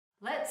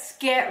Let's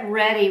get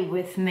ready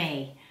with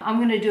me. I'm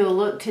going to do a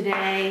look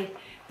today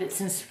that's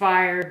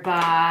inspired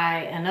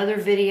by another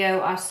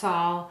video I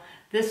saw.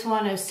 This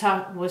one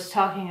was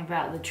talking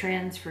about the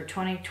trends for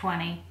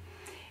 2020.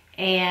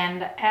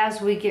 And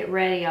as we get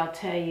ready, I'll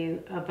tell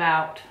you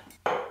about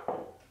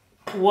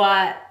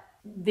what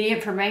the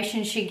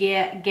information she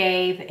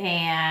gave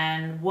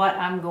and what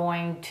I'm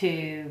going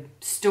to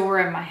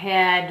store in my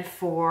head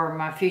for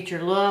my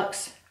future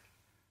looks.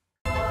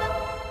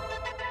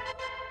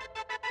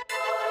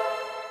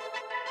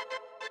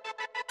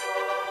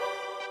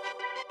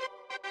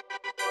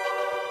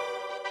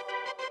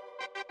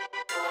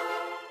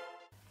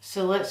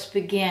 So let's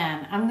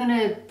begin. I'm going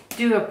to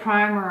do a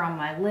primer on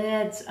my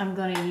lids. I'm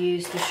going to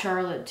use the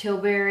Charlotte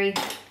Tilbury.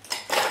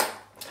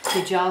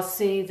 Did y'all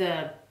see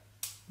the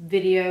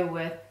video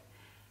with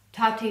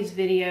Tati's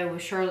video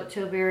with Charlotte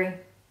Tilbury?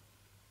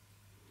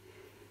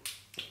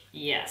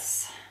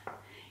 Yes.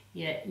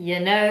 You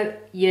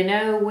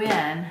know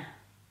when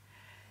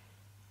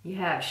you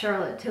have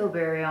Charlotte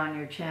Tilbury on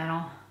your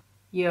channel,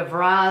 you've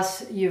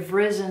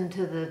risen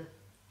to the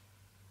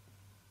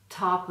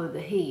top of the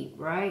heap,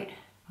 right?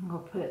 I'm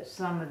going to put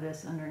some of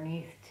this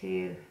underneath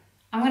too.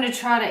 I'm going to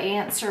try to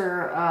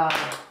answer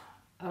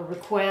a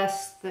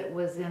request that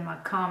was in my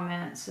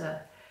comments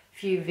a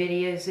few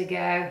videos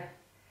ago.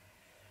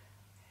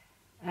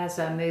 As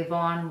I move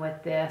on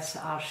with this,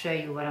 I'll show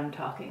you what I'm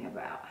talking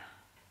about.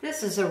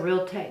 This is a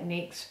Real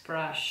Techniques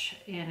brush,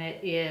 and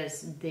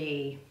it's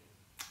the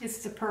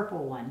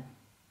purple one.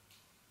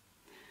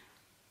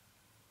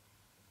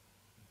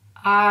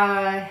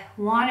 I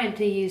wanted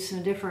to use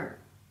some different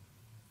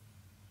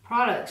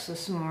products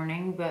this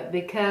morning, but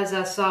because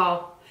I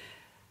saw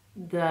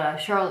the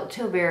Charlotte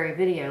Tilbury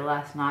video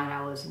last night,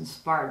 I was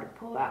inspired to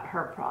pull out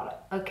her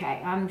product.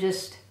 Okay,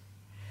 this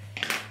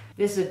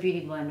is a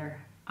beauty blender.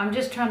 I'm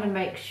just trying to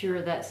make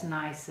sure that's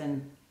nice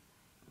and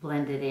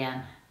blended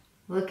in.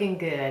 Looking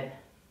good.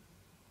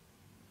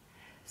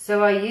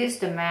 So I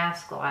used a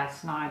mask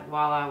last night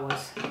while I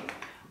was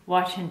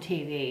watching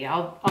TV.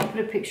 I'll put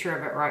a picture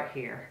of it right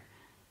here.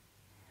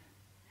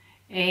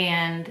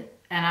 And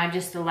I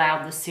just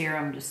allowed the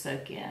serum to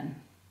soak in.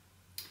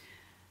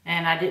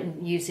 And I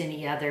didn't use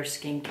any other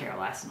skincare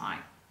last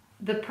night.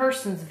 The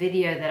person's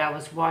video that I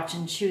was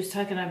watching, she was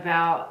talking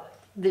about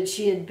that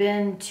she had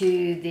been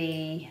to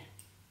the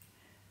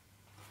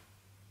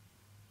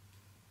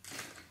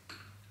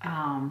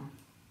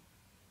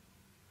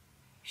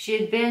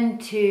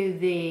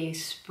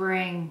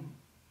spring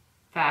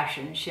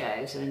fashion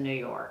shows in New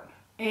York.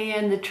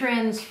 And the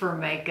trends for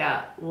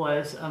makeup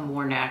was a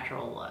more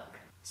natural look.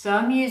 So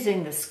I'm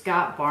using the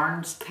Scott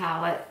Barnes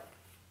palette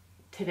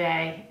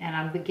today, and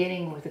I'm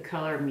beginning with the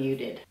color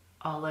Muted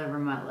all over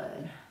my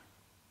lid.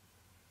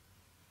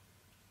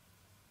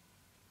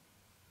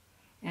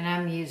 And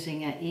I'm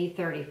using an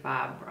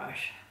E35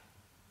 brush.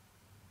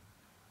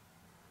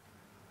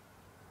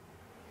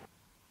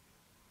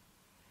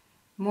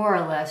 More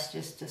or less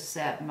just to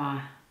set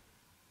my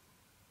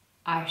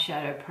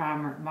eyeshadow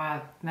primer,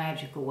 my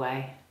magic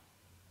away.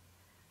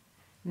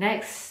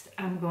 Next,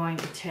 I'm going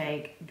to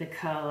take the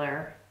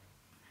color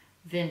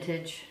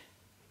Vintage.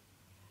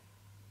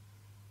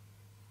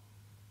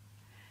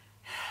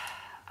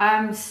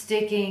 I'm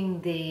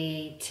sticking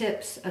the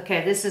tips.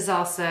 Okay, this is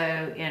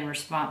also in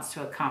response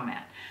to a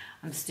comment.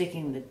 I'm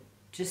sticking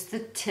just the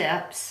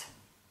tips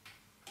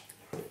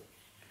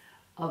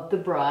of the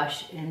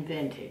brush in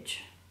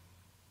Vintage.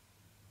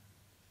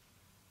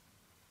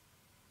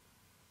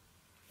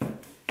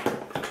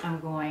 I'm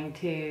going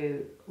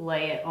to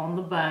lay it on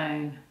the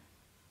bone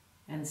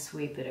and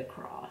sweep it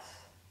across.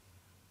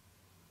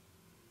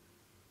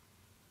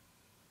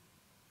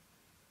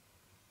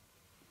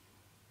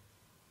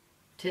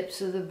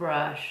 Tips of the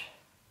brush.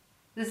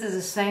 This is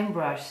the same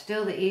brush,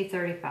 still the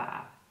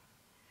E35.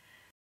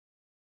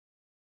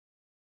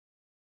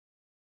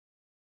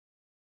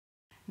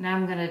 Now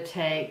I'm going to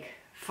take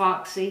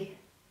Foxy.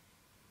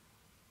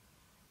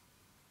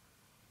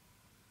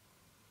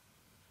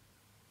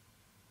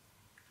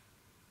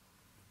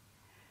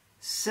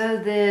 So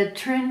the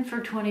trend for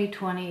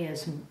 2020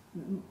 is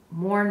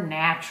more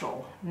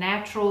natural.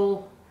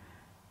 Natural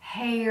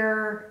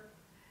hair,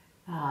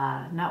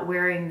 not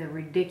wearing the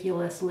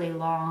ridiculously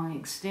long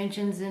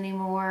extensions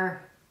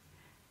anymore.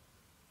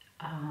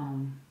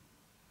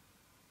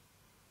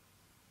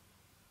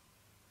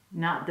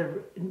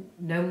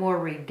 No more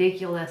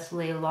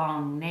ridiculously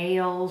long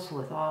nails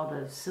with all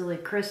the silly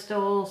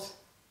crystals,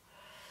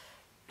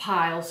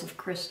 piles of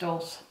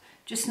crystals.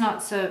 Just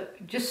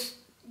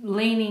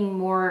leaning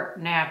more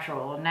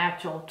natural, a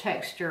natural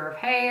texture of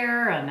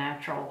hair, a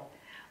natural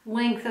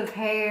length of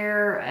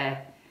hair,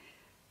 a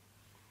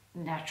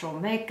natural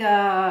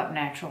makeup,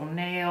 natural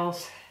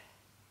nails.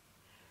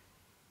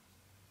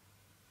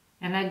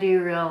 And I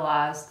do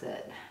realize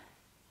that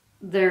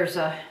there's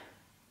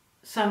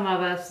some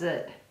of us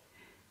that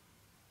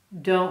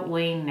don't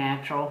lean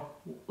natural,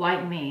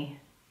 like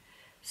me,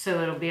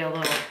 so it'll be a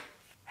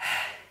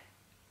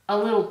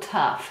little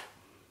tough.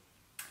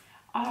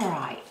 All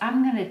right,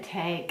 I'm gonna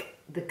take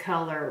the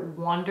color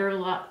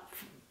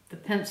the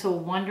pencil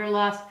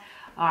Wanderlust.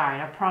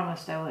 Alright, I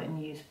promised I wouldn't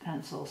use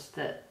pencils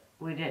that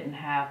we didn't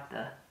have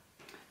the...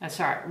 That's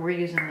alright, we're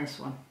using this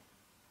one.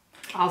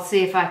 I'll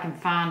see if I can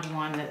find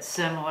one that's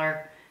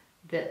similar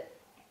that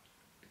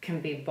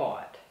can be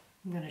bought.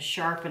 I'm going to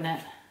sharpen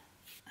it.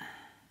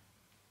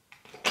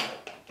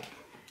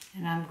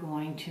 And I'm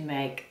going to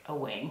make a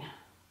wing.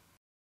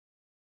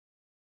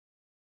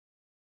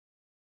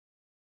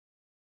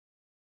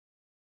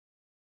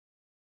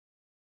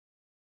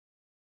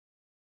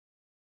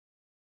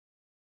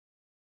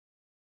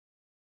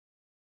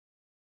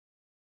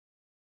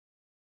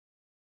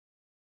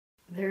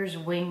 There's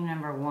wing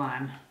number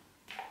 1.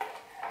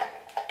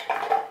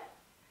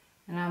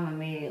 And I'm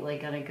immediately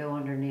going to go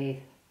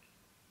underneath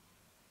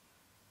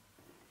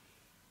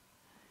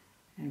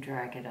and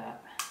drag it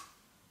up.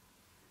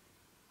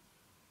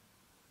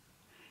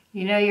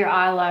 You know your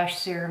eyelash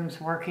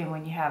serum's working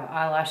when you have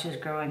eyelashes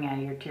growing out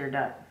of your tear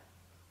duct.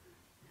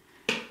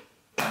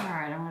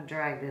 Alright, I'm going to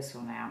drag this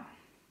one out.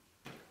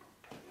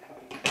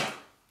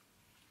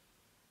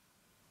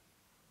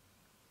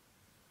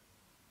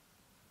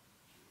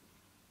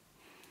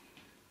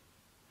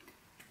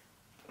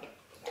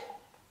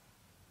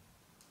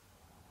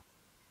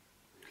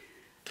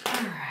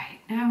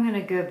 Now I'm going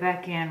to go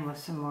back in with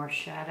some more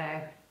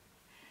shadow.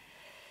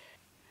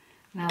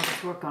 Now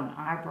let's work on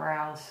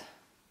eyebrows.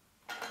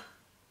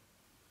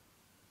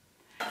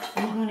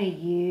 I'm going to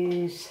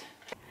use,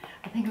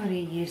 I think I'm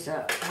going to use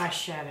a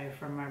eyeshadow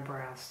for my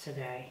brows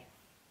today.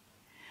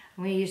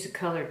 I'm going to use the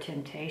color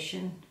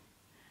Temptation.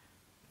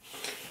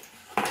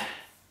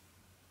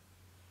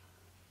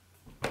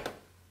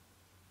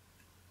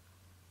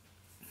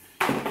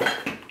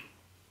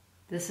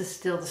 This is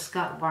still the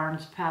Scott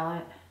Barnes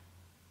palette.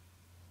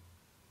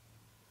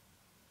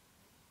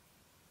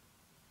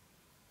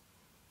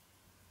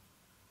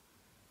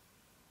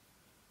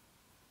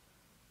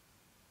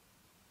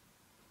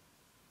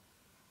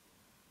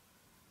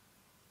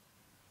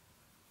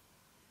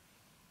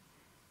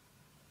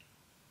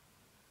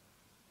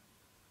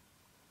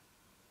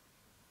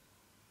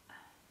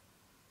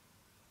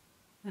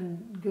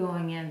 And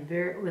going in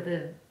with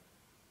a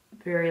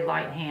very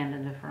light hand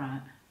in the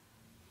front.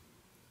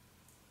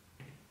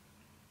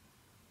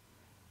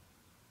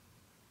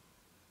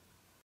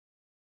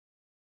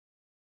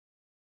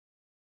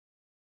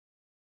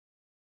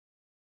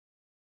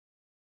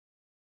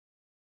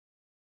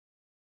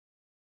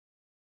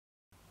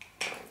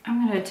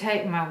 I'm going to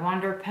take my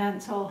Wonder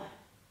pencil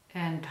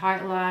and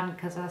tight line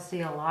because I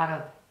see a lot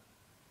of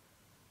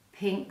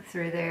pink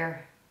through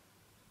there.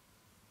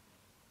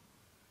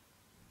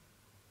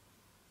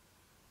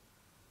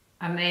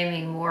 I'm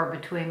aiming more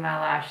between my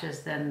lashes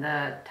than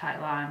the tight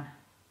line,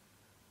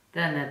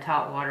 than the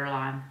top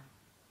waterline.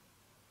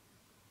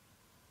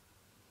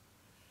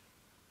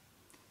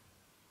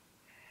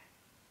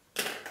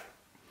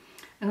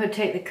 I'm going to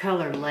take the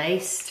color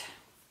Laced,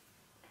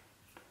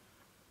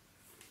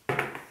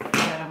 put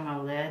that on my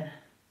lid.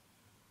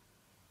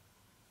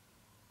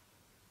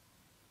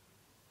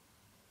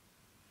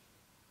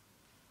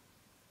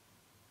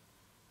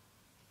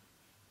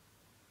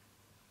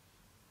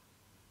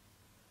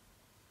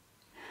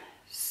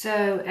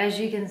 So as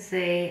you can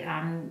see,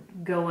 I'm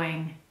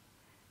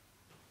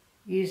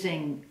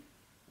using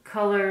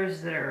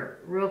colors that are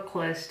real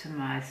close to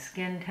my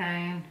skin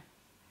tone.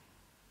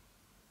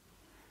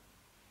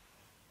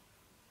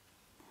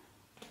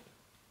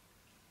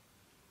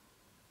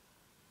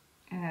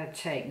 I'm going to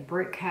take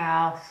Brick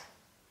House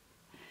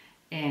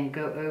and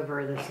go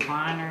over this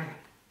liner.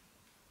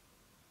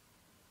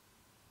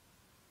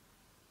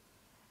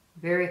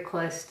 Very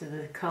close to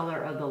the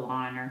color of the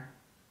liner.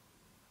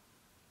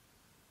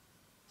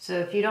 So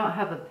if you don't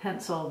have a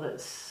pencil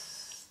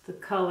that's the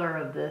color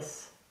of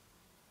this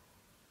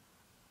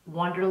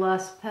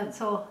Wanderlust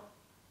pencil,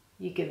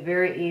 you could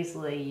very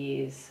easily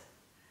use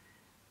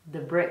the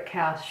Brick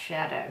House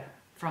shadow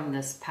from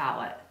this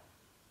palette.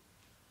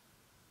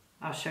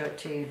 I'll show it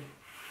to you.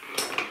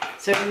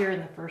 It's over here in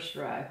the first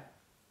row.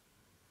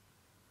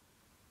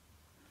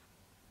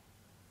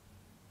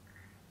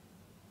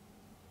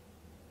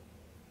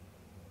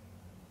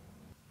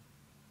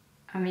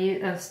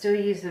 I'm still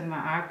using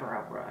my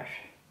eyebrow brush.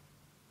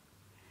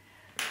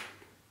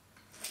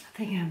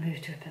 I think I'll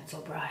move to a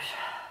pencil brush.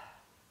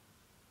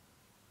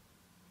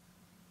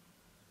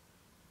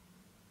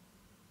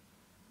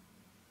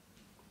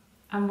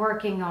 I'm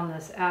working on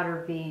this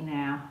outer V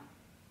now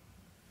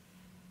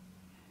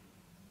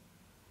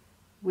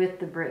with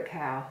the Brick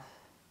House.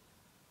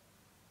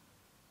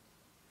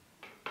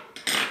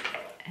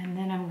 And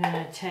then I'm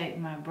going to take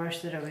my brush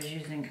that I was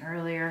using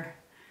earlier,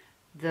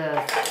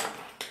 the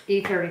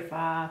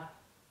E35,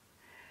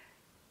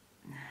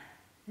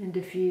 and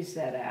diffuse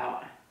that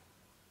out.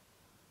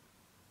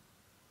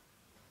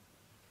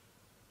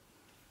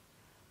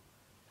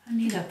 I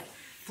need a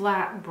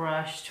flat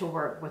brush to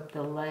work with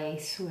the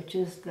lace, which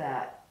is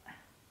that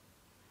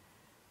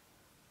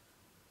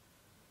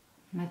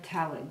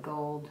metallic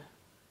gold.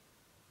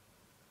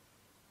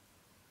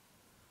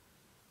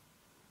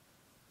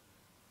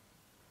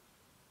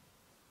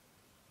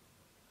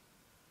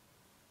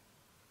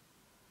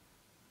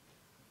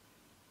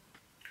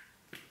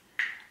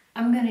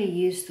 I'm going to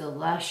use the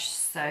Lush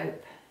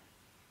soap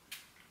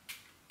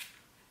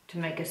to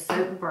make a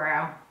soap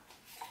brow.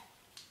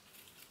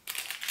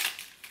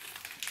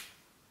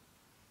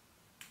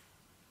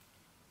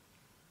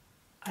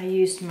 I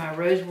used my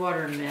rose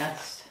water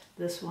mist,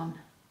 this one,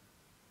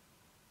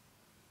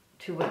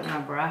 to wet my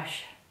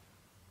brush.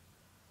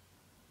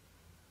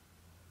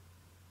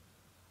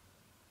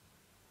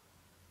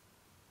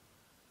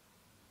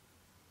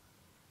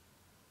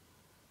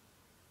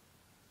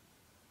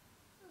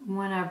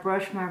 When I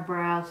brush my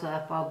brows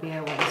up, I'll be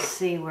able to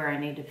see where I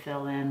need to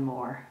fill in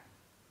more.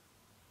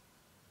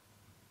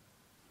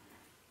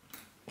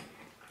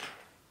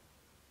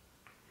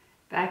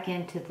 Back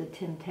into the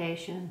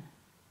Temptation.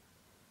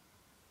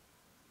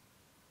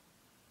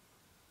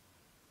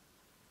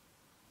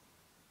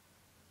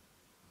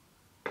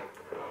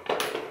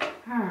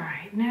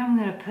 Alright, now I'm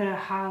going to put a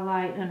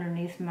highlight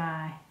underneath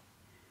my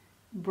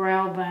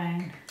brow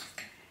bone,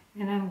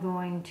 and I'm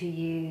going to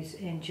use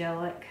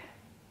Angelic.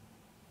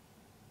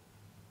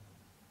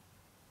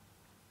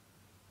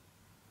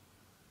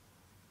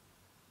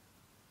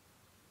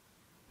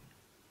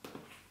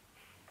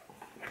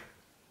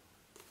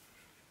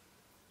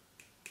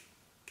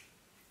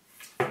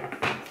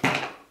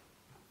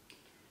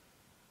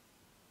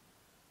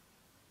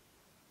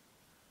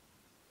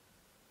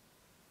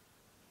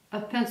 A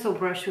pencil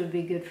brush would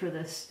be good for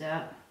this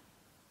step,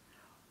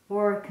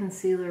 or a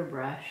concealer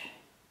brush.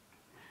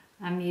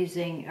 I'm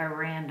using a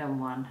random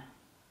one,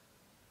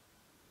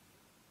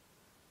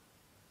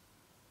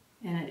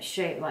 and it's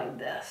shaped like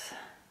this.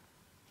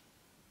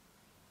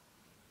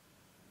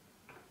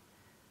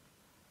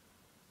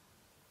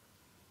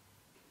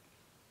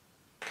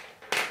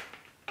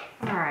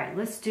 All right,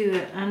 let's do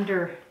it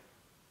under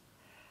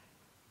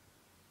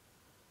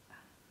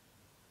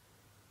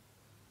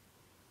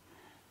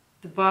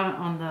the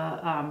bottom, on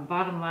the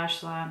bottom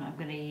lash line. I'm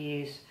going to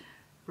use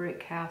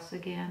Brick House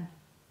again.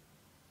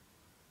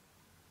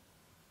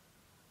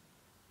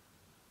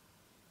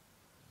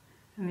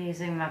 I'm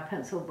using my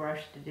pencil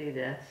brush to do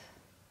this.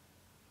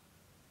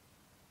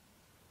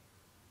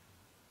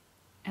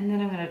 And then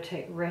I'm going to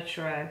take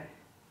Retro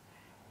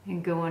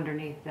and go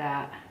underneath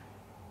that.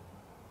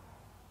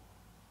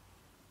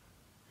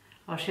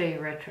 I'll show you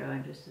Retro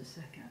in just a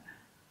second.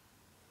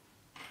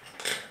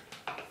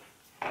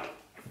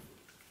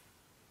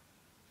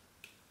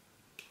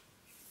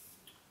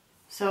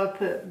 So I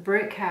put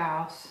Brick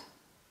House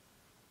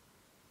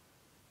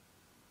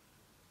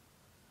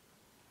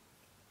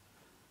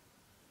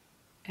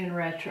and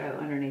Retro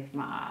underneath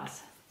my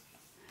eyes.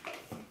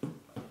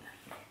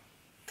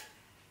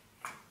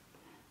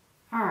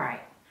 All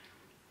right,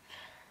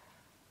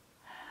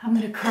 I'm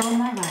going to curl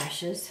my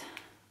lashes,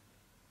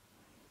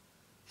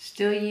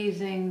 still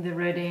using the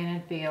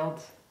Rodan &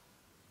 Fields.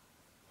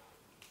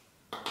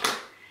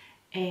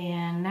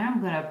 And now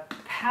I'm going to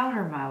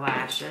powder my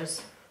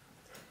lashes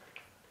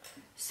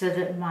so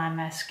that my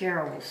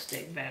mascara will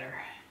stick better.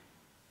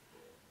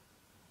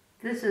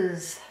 This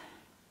is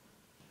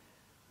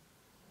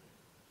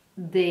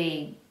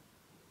the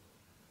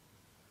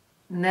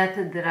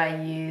method that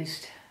I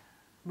used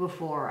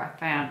before I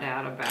found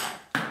out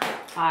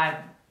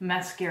about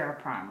mascara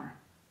primer.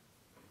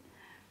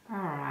 All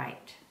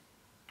right.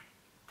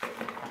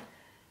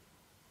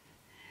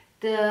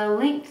 The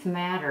Length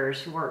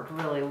Matters worked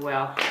really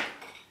well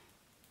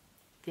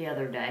the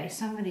other day,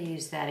 so I'm going to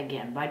use that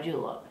again by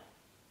Julep.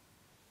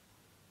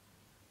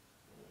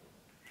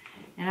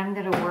 And I'm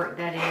going to work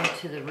that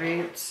into the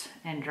roots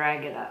and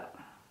drag it up.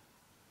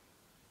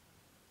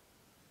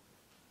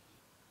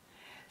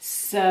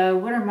 So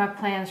what are my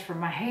plans for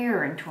my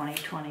hair in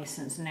 2020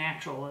 since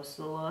natural is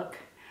the look?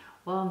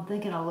 Well, I'm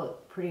thinking I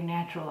look pretty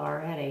natural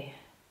already.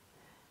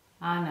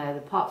 I know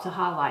the pops of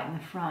highlight in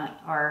the front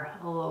are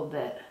a little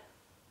bit.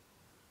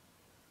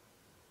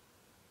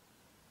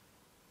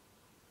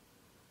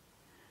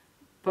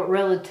 But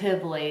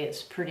relatively,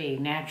 it's pretty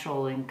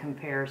natural in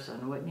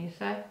comparison, wouldn't you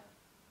say?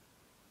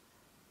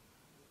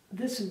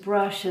 This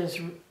brush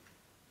has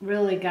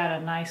really got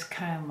a nice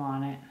comb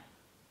on it.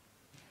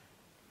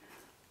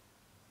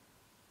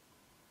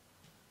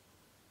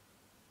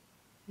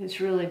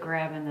 It's really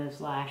grabbing those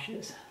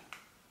lashes.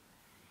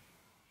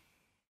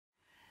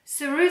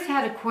 So Ruth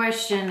had a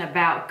question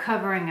about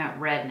covering up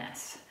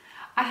redness.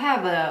 I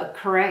have a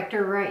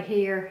corrector right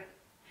here.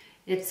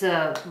 It's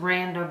a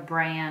random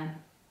brand.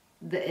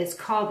 It's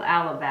called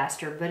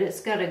Alabaster, but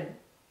it's got a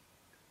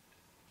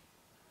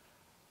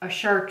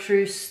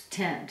chartreuse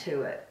tint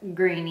to it,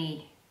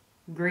 greeny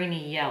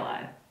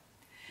yellow.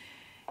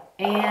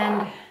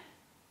 And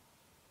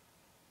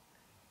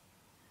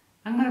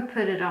I'm going to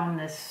put it on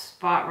this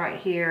spot right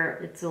here.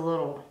 It's a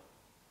little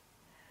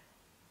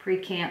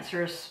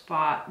precancerous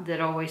spot that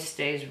always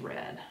stays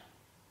red.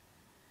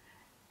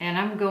 And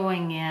I'm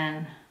going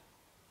in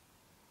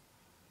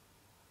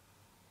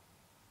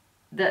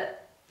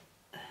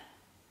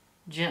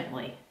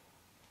gently.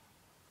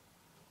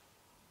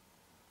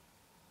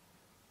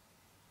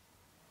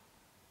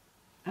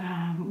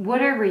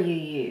 Whatever you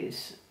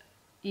use.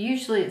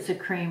 Usually it's a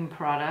cream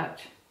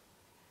product.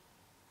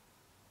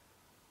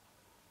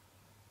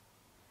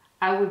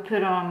 I would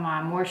put on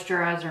my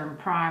moisturizer and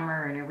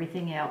primer and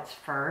everything else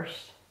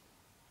first.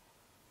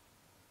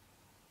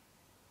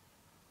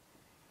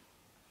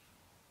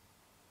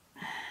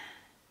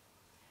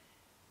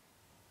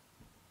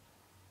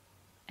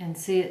 And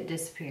see, it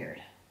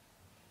disappeared.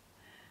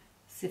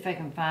 See if I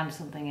can find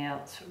something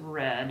else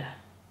red.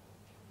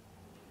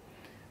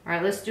 All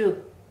right, let's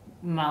do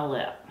my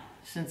lip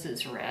since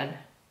it's red.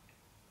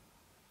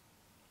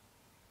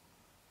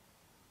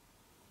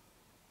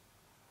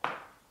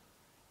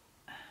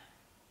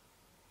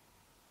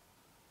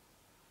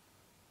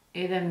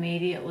 It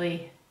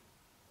immediately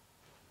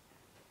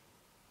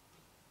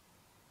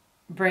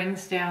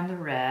brings down the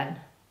red.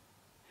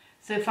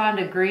 So find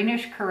a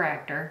greenish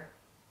corrector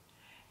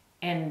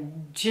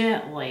and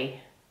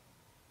gently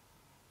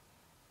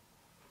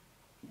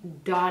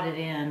dot it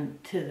in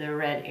to the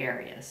red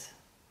areas.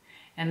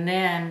 And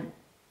then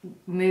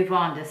move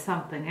on to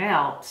something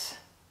else.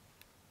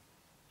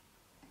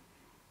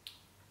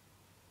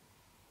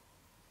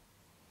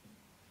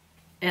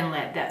 And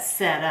let that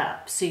set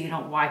up so you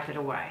don't wipe it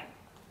away.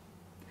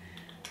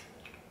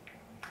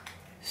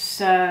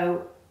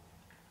 So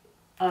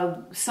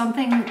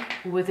something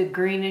with a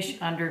greenish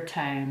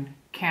undertone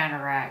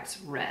counteracts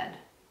red.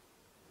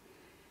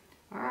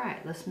 All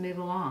right, let's move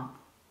along.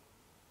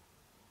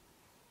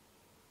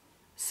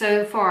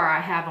 So far I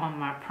have on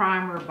my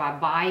primer by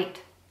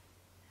Bite.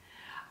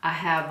 I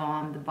have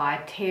on the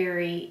by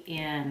Terry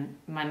in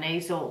my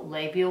nasal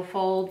labial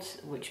folds,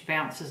 which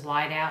bounces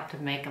light out to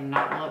make them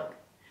not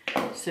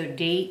look so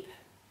deep.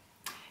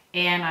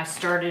 And I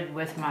started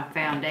with my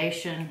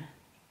foundation,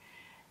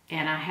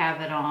 and I have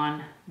it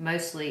on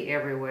mostly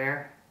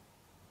everywhere.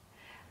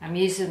 I'm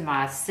using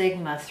my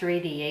Sigma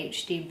 3D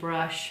HD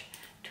brush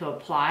to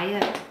apply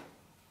it.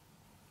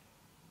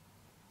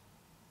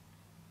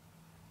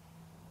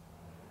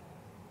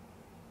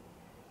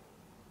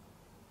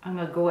 I'm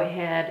going to go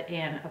ahead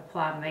and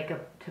apply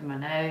makeup to my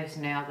nose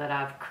now that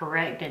I've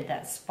corrected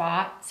that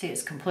spot. See,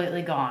 it's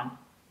completely gone.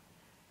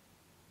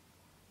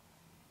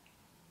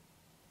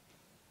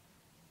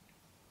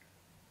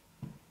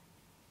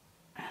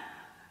 And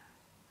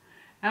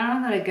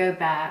I'm going to go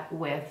back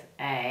with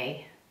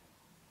a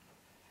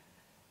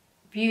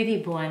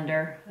beauty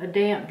blender, a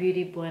damp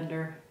beauty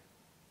blender.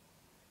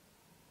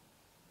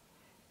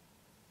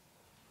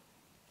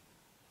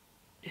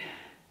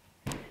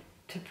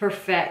 To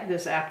perfect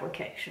this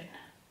application.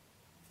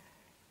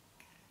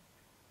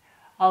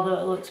 Although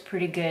it looks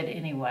pretty good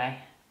anyway.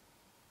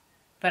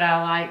 But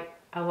I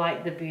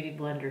like the beauty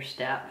blender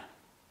step.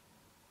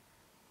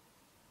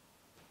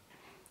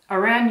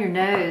 Around your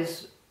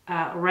nose,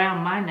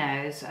 around my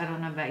nose, I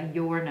don't know about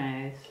your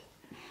nose,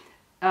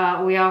 I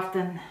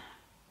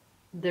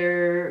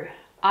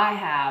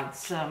have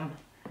some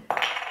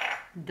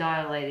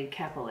dilated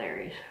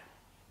capillaries.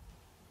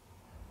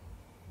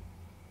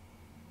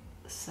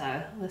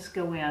 So let's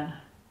go in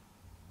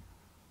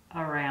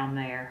around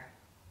there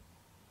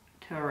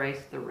to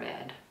erase the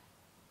red.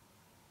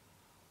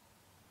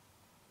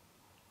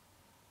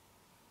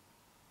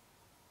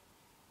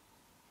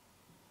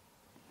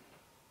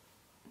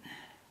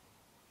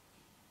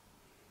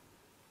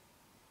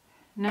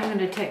 Now I'm going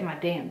to take my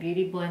damp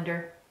beauty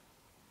blender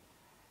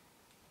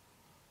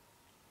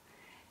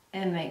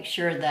and make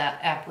sure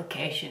that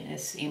application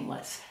is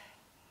seamless.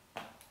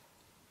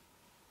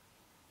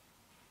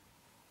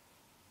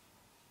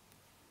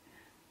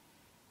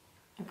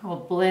 I'm going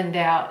to blend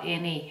out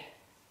any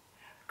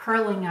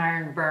curling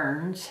iron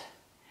burns,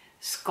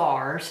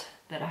 scars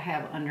that I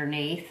have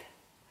underneath.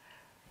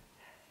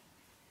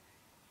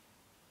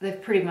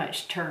 They've pretty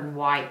much turned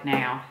white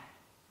now.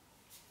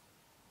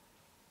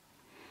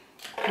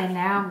 And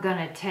now I'm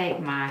going to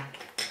take my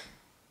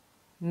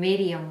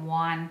medium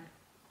 1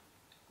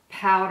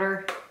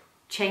 powder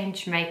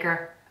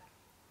Changemaker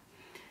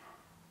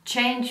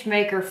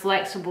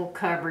flexible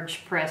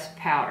coverage pressed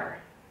powder.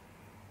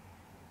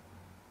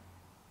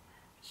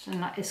 So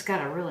it's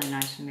got a really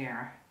nice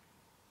mirror.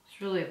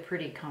 It's really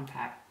pretty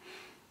compact.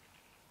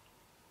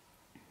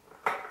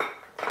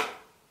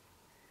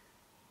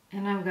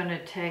 And I'm going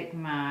to take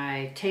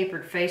my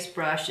tapered face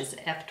brush, it's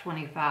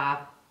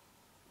F25,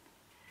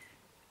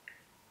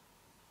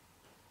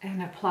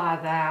 and apply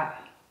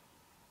that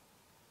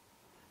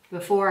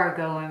before I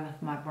go in with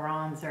my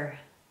bronzer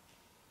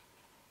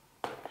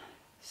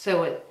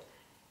so it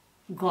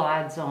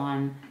glides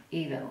on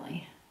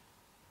evenly.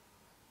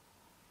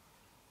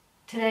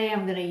 Today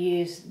I'm going to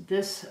use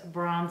this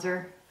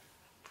bronzer.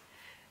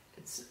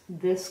 It's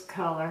this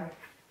color.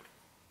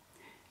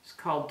 It's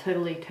called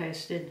Totally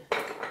Toasted.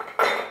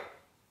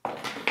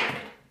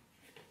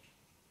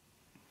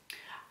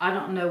 I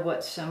don't know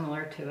what's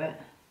similar to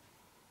it.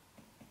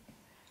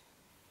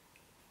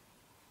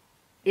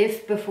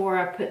 If before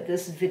I put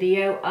this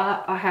video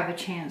up, I have a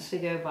chance to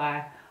go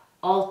by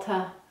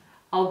Ulta,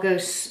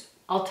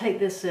 I'll take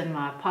this in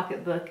my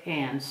pocketbook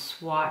and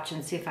swatch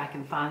and see if I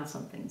can find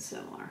something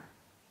similar.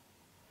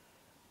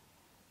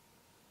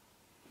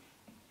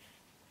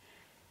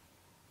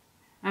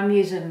 I'm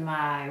using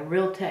my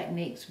Real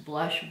Techniques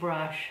blush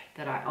brush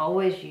that I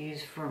always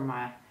use for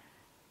my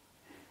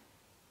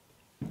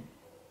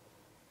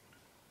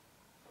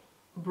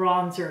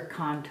bronzer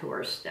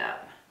contour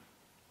step.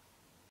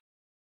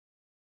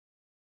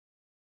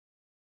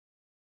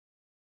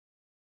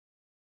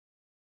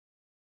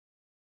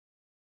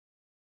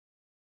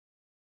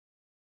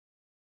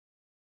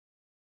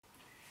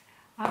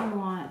 I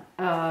want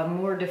a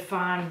more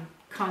defined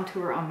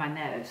contour on my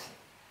nose.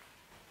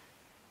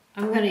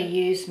 I'm going to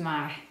use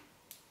my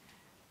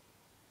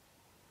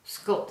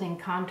sculpting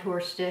contour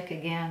stick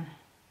again.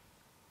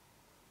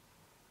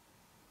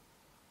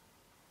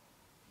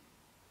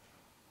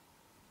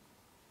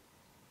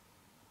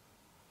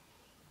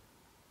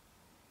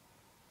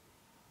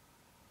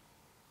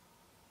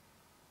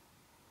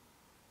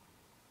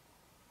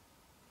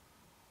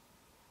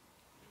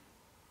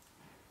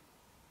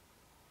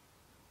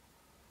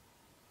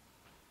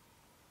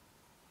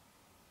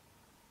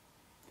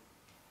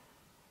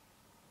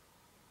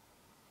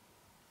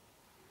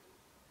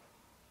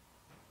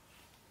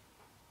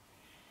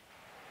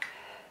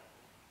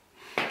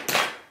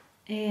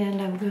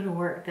 And I'm going to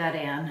work that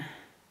in.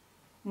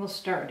 We'll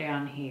start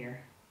down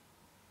here.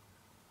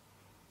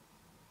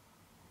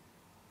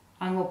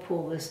 I'm going to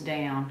pull this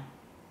down.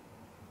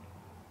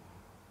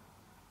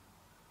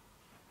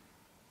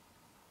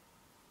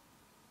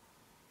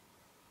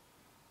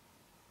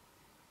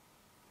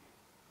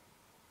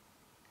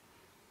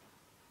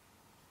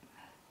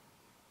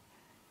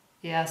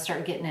 Yeah, I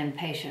start getting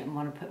impatient and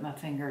want to put my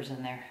fingers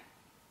in there.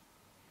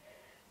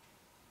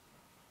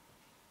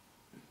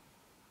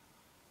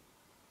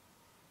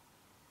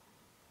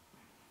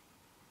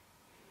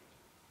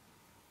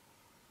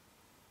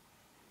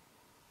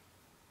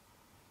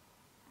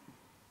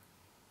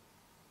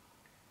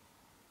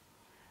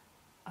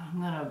 I'm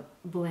going to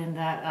blend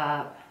that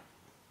up.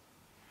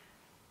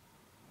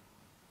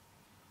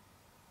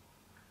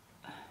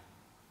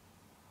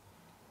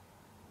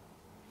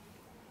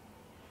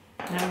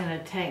 And I'm going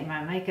to take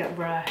my makeup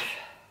brush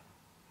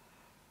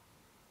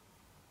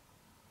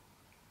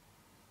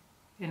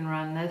and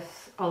run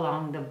this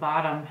along the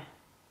bottom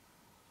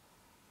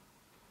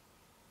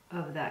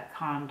of that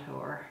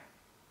contour.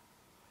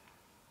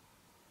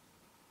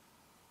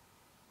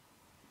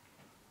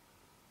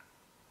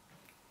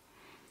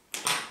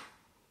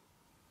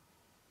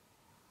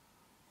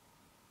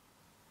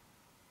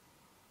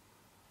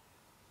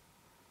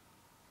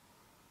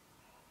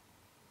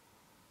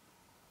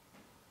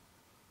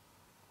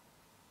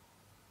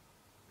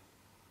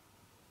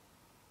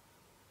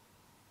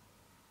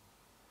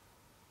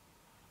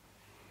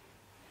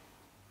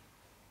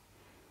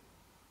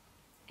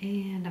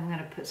 And I'm going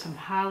to put some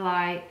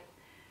highlight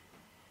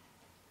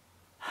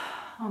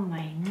on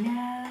my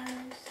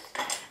nose.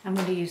 I'm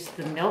going to use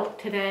the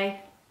milk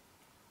today.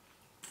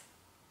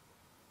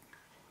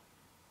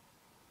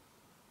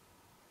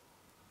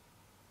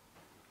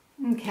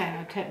 Okay,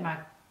 I'll take my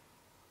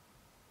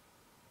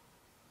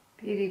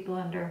beauty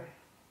blender.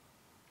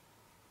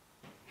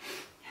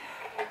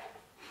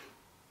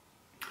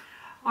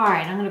 All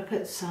right, I'm going to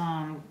put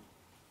some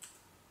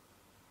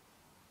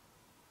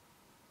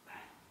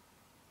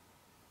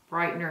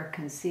brightener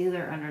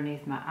concealer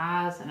underneath my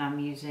eyes, and I'm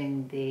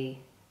using the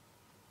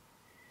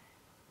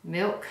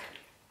Milk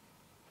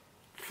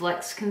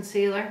Flex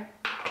Concealer.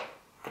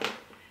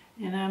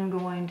 And I'm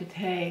going to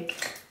take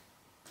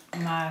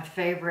my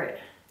favorite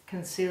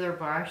concealer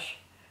brush,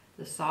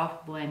 the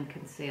Soft Blend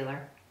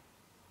Concealer.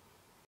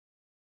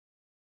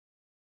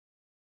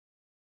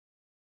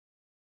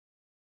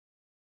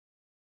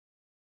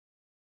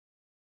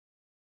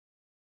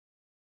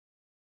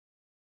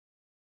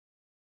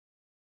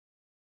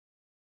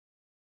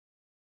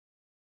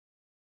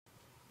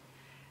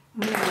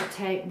 I'm going to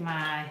take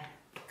my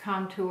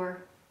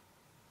contour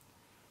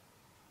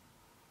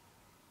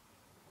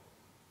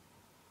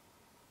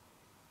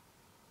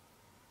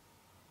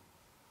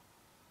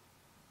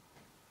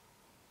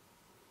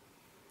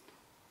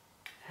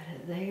put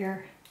it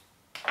there.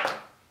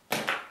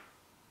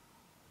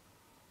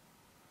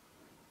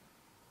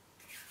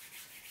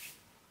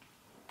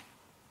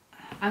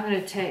 I'm going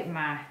to take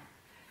my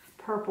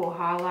purple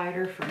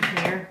highlighter from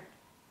here.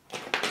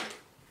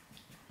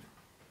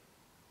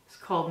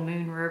 Called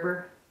Moon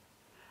River.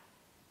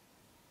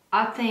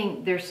 I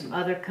think there's some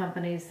other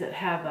companies that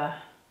have a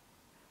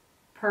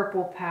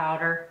purple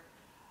powder.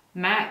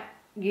 MAC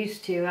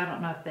used to, I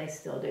don't know if they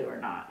still do or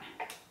not.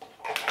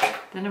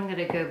 Then I'm going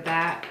to go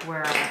back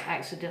where I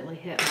accidentally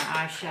hit my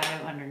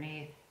eyeshadow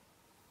underneath.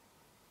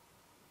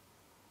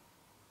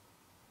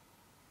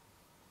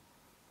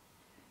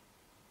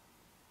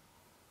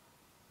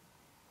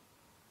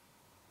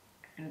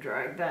 And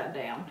drag that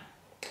down.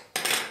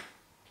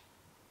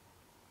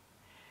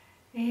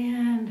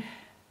 And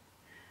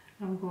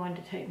I'm going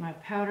to take my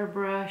powder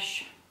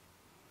brush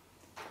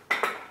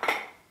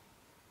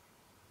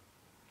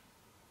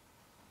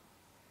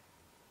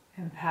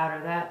and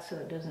powder that so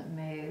it doesn't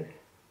move.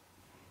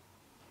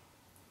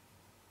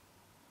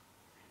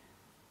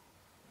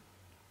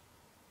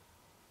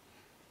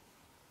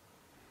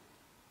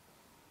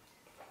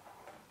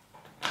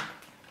 I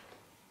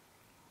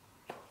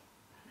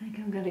think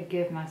I'm going to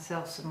give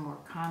myself some more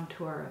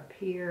contour up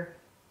here.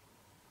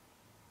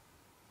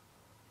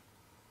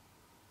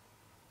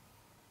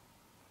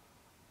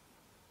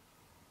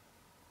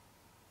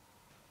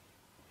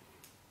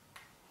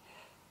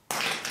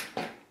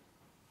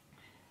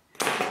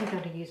 I'm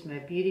going to use my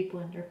beauty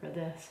blender for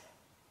this.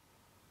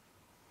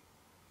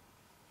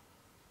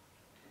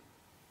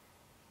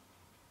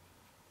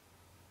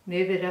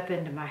 Move it up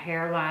into my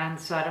hairline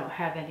so I don't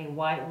have any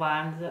white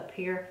lines up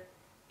here.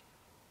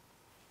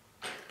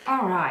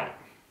 All right.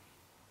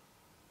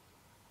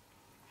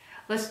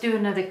 Let's do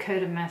another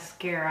coat of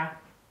mascara.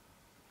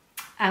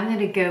 I'm going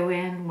to go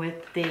in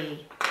with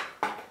the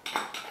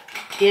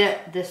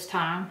It this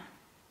time.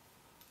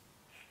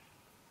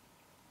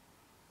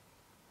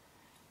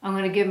 I'm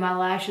going to give my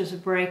lashes a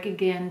break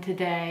again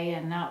today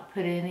and not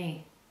put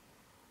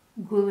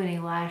glue any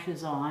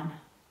lashes on.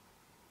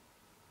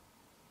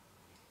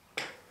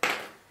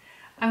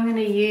 I'm going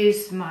to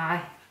use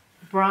my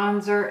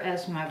bronzer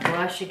as my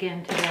blush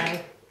again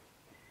today.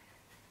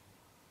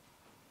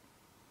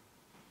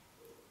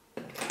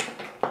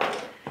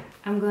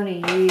 I'm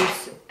going to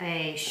use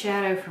a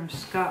shadow from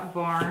Scott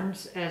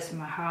Barnes as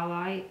my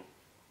highlight.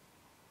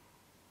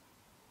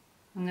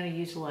 I'm going to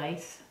use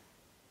Lace.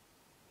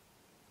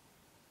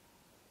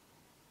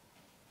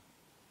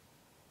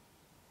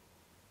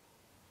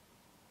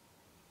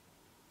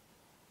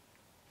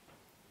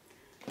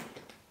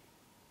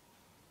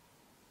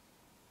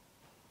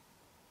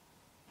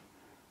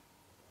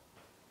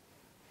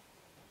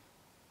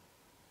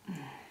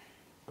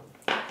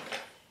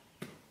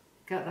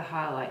 Got the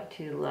highlight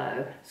too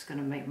low. It's going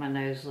to make my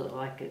nose look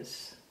like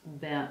it's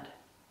bent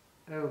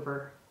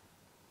over.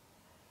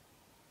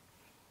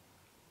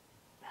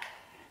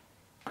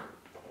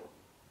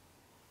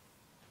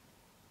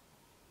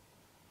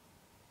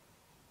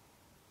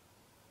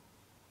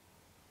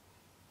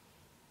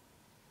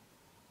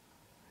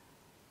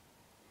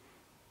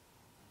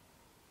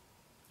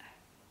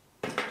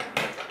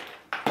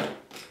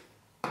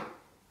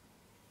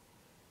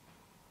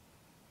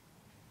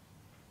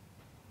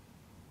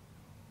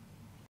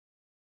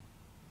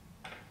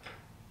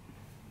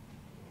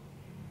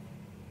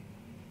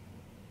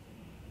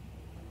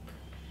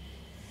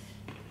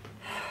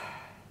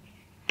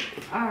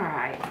 All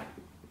right,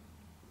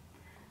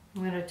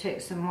 I'm going to take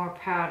some more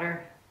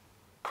powder.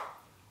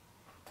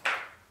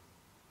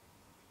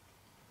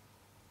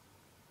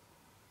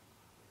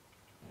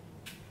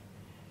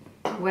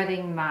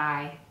 Wetting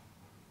my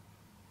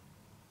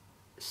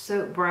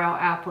soap brow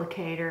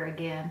applicator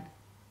again.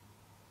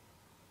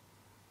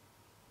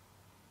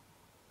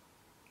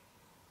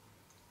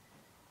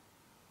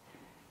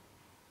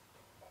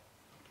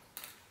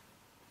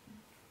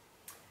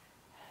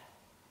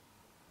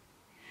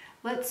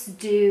 Let's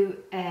do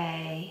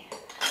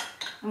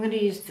I'm going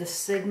to use the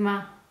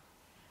Sigma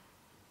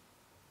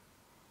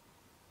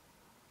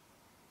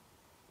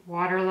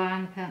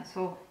waterline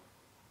pencil.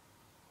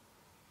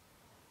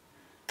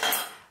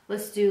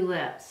 Let's do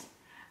lips.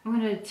 I'm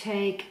going to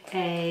take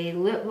a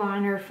lip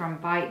liner from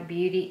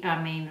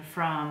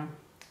from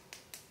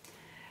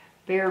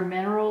Bare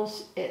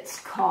Minerals. It's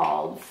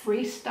called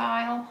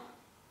Freestyle.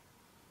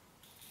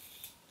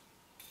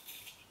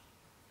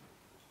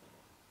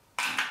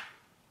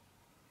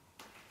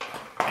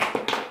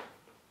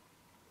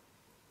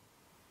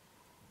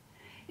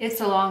 It's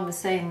along the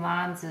same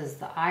lines as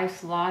the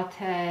Ice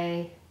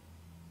Latte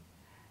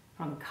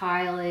from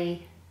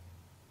Kylie,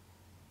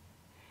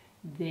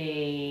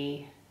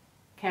 the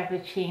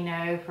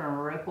Cappuccino from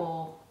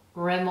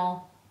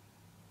Rimmel.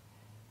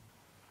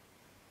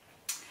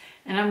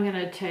 And I'm going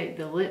to take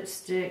the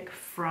lipstick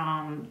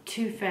from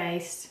Too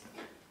Faced.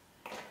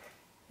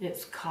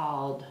 It's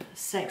called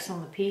Sex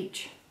on the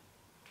Peach.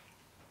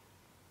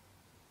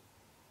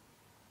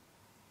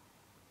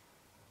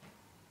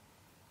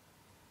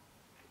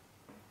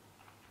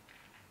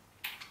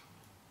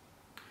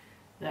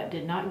 That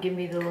did not give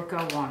me the look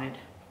I wanted.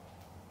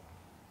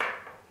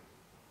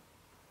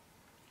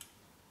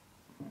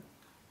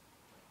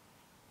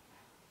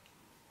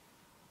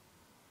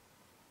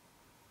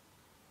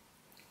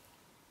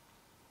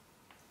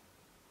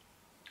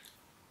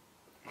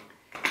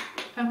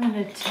 I'm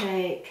going to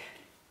take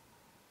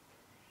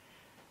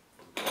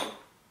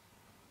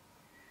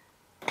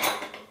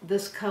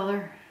this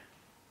color.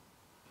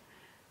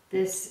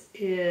 This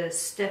is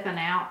Stepping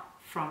Out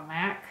from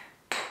MAC.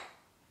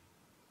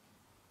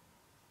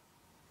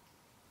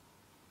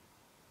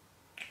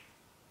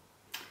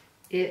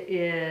 It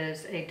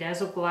is a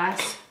Dazzle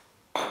Glass.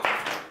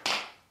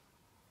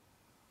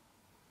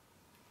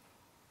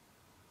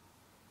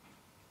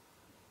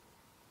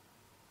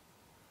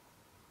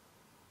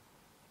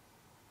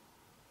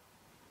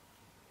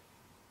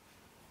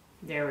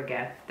 There we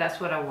go. That's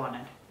what I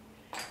wanted.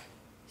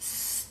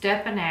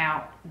 Stepping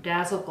Out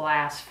Dazzle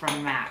Glass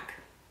from MAC.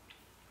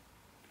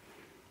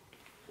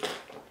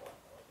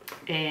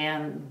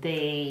 And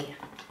the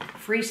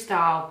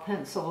Freestyle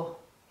pencil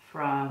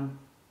from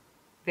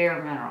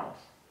Bare Minerals.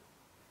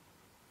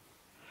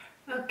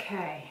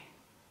 Okay.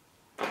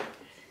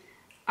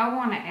 I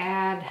want to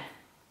add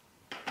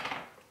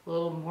a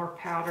little more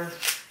powder.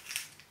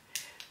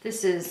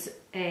 This is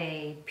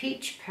a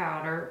peach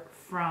powder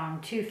from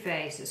Too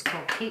Faced. It's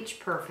called Peach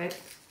Perfect.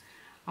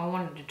 I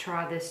wanted to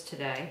try this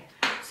today.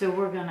 So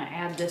we're going to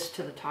add this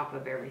to the top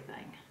of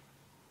everything.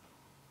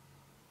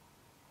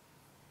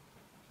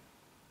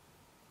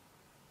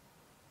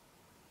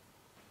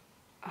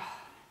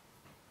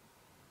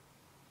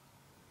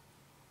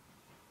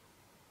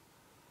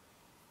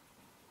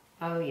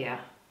 Oh yeah.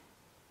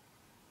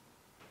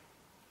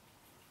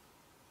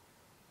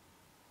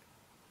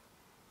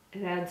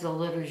 It adds a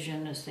little je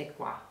ne sais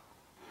quoi.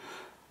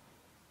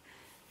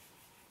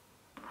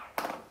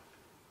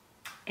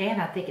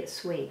 And I think it's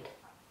sweet.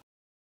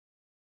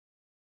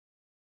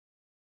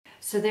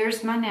 So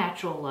there's my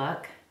natural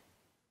look.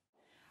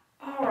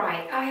 All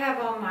right, I have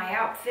on my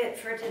outfit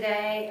for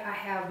today. I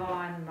have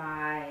on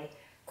my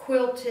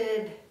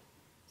quilted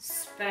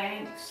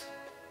Spanx,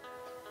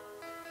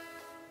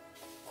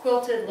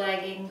 quilted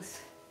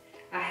leggings.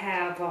 I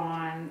have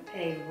on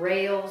a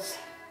Rails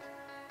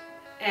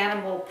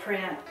animal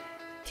print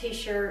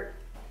t-shirt.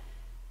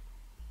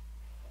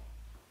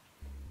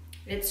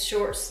 It's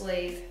short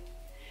sleeve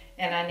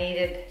and I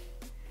needed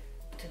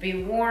to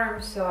be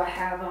warm, so I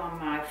have on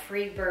my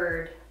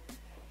Freebird.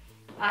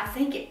 I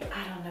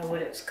don't know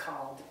what it's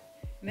called.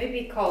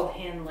 Maybe called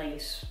Henley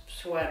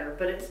sweater,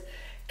 but it's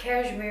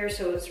cashmere,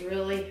 so it's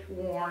really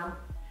warm.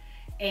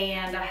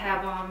 And I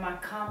have on my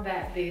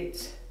combat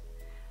boots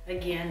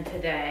again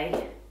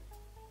today.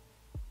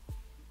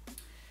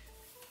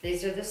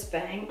 These are the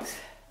Spanx.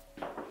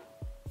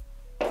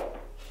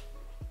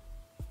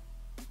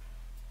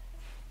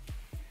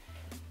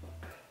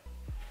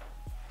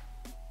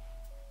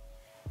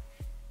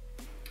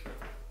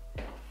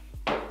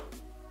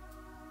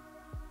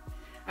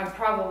 I'm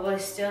probably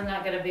still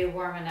not going to be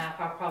warm enough.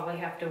 I'll probably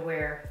have to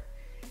wear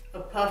a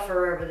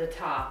puffer over the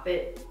top.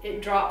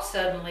 It dropped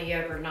suddenly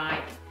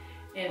overnight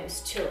and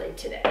it's chilly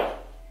today.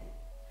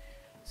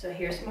 So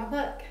here's my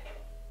look.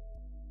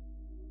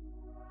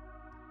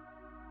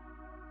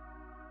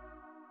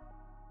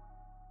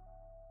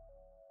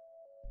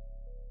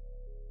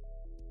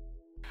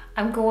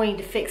 I'm going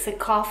to fix a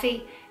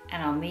coffee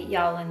and I'll meet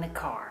y'all in the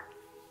car.